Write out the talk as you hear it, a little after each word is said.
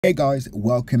Hey guys,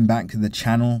 welcome back to the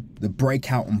channel. The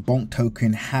breakout on Bonk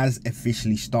token has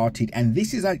officially started, and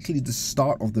this is actually the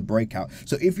start of the breakout.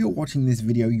 So if you're watching this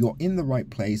video, you're in the right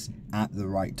place at the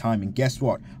right time. And guess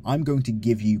what? I'm going to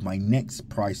give you my next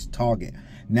price target.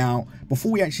 Now,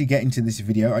 before we actually get into this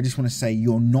video, I just want to say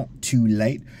you're not too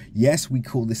late. Yes, we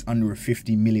call this under a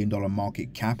 $50 million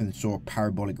market cap and saw a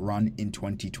parabolic run in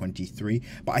 2023,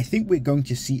 but I think we're going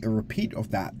to see a repeat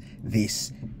of that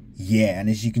this year. And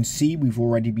as you can see, we've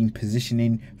already been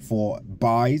positioning for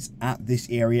buys at this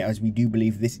area, as we do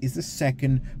believe this is the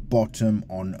second bottom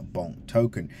on Bonk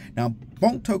token. Now,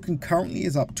 Bonk token currently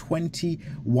is up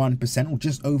 21%, or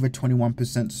just over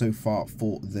 21% so far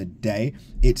for the day.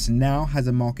 It's now has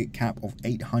a market cap of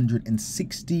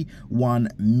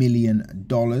 $861 million.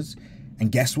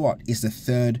 And guess what? It's the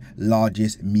third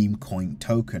largest meme coin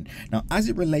token. Now, as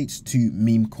it relates to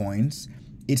meme coins,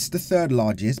 it's the third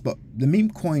largest, but the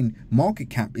meme coin market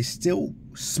cap is still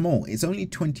small. It's only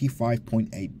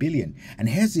 25.8 billion. And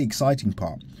here's the exciting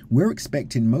part. We're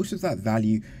expecting most of that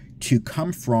value to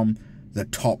come from the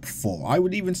top four. I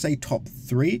would even say top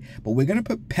three, but we're going to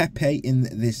put Pepe in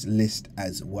this list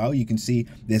as well. You can see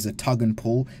there's a tug and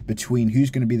pull between who's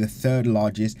going to be the third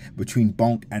largest between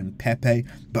Bonk and Pepe.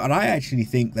 But I actually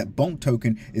think that Bonk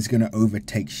token is going to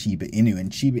overtake Shiba Inu,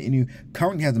 and Shiba Inu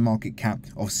currently has a market cap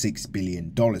of $6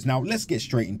 billion. Now let's get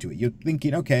straight into it. You're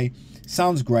thinking, okay,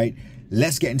 sounds great.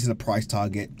 Let's get into the price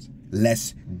target.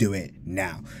 Let's do it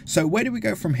now. So where do we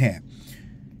go from here?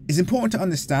 It's important to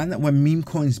understand that when meme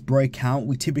coins break out,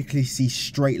 we typically see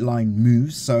straight line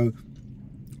moves. So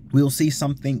we'll see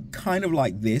something kind of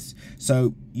like this.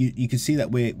 So you can see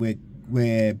that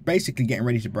we're basically getting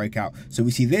ready to break out. So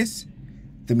we see this,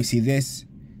 then we see this,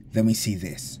 then we see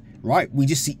this, right? We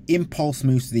just see impulse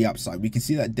moves to the upside. We can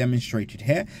see that demonstrated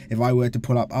here. If I were to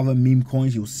pull up other meme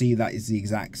coins, you'll see that is the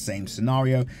exact same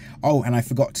scenario. Oh, and I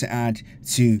forgot to add,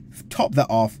 to top that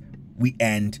off, we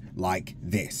end like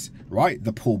this, right?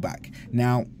 The pullback.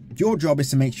 Now, your job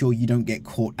is to make sure you don't get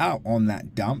caught out on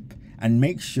that dump and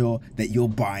make sure that you're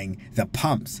buying the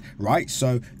pumps, right?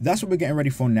 So that's what we're getting ready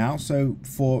for now. So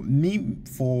for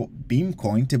Bonk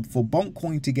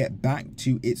coin to get back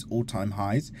to its all-time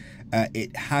highs,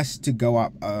 it has to go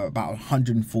up about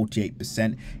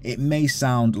 148%. It may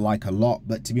sound like a lot,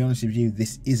 but to be honest with you,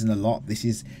 this isn't a lot. This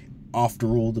is, after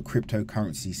all, the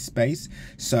cryptocurrency space.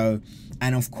 So,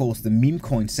 and of course the meme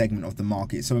coin segment of the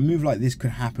market. So a move like this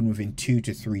could happen within 2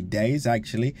 to 3 days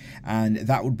actually, and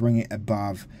that would bring it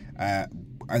above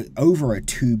over a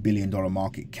 $2 billion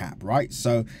market cap, right?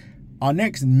 So our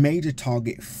next major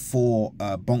target for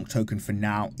Bonk token for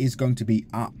now is going to be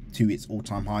up to its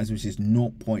all-time highs, which is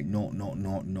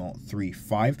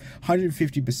 0.00035,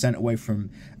 150% away from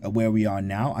where we are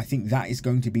now. I think that is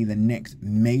going to be the next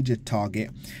major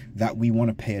target that we want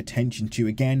to pay attention to.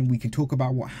 Again, we can talk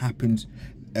about what happens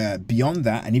beyond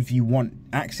that, and if you want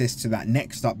access to that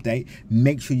next update,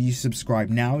 make sure you subscribe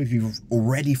now. If you've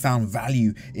already found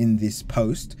value in this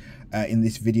post, in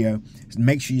this video,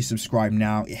 make sure you subscribe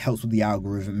now. It helps with the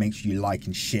algorithm. Make sure you like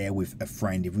and share with a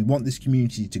friend. If we want this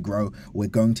community to grow, we're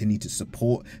going to need to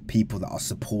support people that are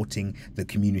supporting the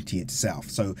community itself.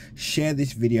 So share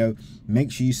this video,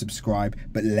 make sure you subscribe,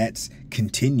 but let's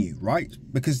continue, right?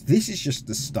 Because this is just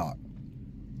the start.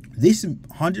 This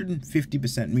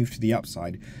 150% move to the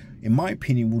upside, in my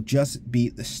opinion, will just be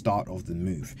the start of the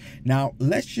move. Now,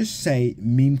 let's just say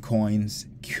meme coins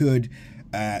could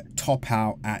top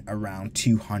out at around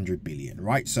 200 billion,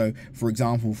 right? So for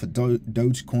example, for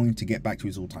Dogecoin to get back to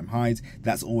its all-time highs,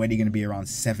 that's already going to be around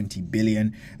 70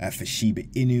 billion. For Shiba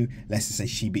Inu, let's just say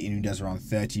Shiba Inu does around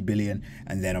 30 billion,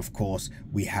 and then of course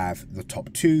we have the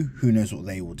top two. Who knows what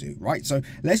they will do, right? So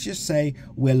let's just say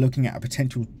we're looking at a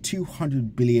potential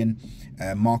 200 billion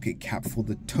market cap for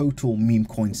the total meme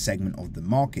coin segment of the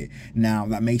market. Now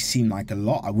that may seem like a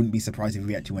lot. I wouldn't be surprised if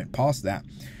we actually went past that.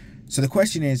 So the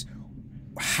question is,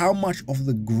 how much of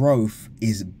the growth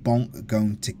is Bonk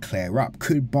going to clear up?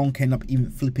 Could Bonk end up even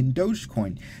flipping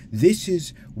Dogecoin? This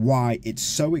is why it's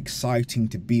so exciting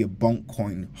to be a Bonk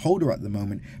coin holder at the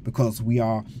moment, because we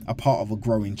are a part of a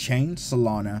growing chain,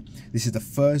 Solana. This is the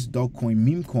first Dogecoin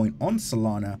meme coin on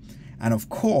Solana, and of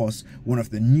course one of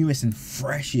the newest and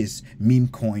freshest meme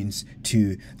coins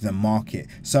to the market.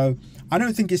 So I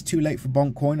don't think it's too late for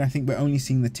Bonk coin. I think we're only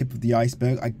seeing the tip of the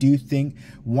iceberg. I do think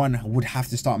one would have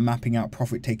to start mapping out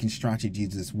profit taking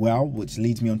strategies as well, which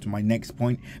leads me on to my next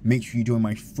point. Make sure you join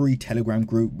my free Telegram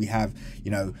group. We have,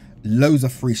 loads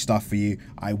of free stuff for you.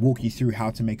 I walk you through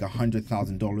how to make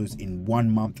 $100,000 in 1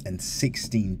 month and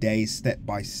 16 days, step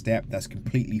by step. That's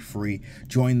completely free.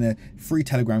 Join the free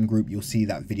Telegram group. You'll see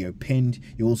that video pinned.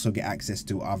 You'll also get access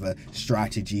to other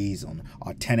strategies on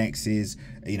our 10x's,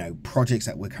 projects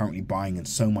that we're currently buying, and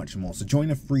so much more. So join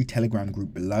the free Telegram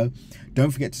group below.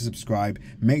 Don't forget to subscribe.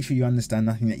 Make sure you understand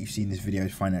nothing that you see in this video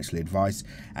is financial advice.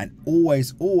 And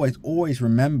always, always, always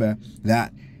remember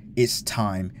that it's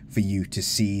time for you to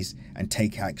seize and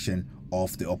take action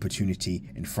of the opportunity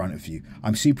in front of you.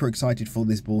 I'm super excited for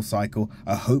this bull cycle.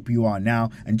 I hope you are now.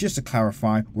 And just to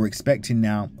clarify, we're expecting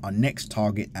now our next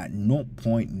target at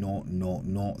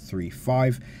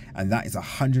 0.00035, and that is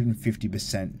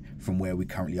 150% from where we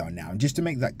currently are now. And just to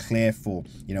make that clear for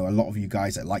a lot of you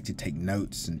guys that like to take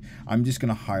notes, and I'm just going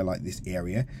to highlight this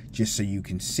area just so you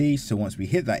can see. So once we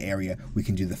hit that area, we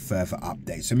can do the further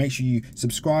update. So make sure you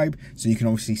subscribe so you can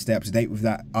obviously stay up to date with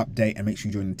that update, and make sure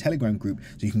you join the Telegram group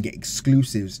so you can get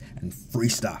exclusives and free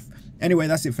stuff. Anyway,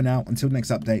 that's it for now. Until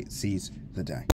next update, seize the day.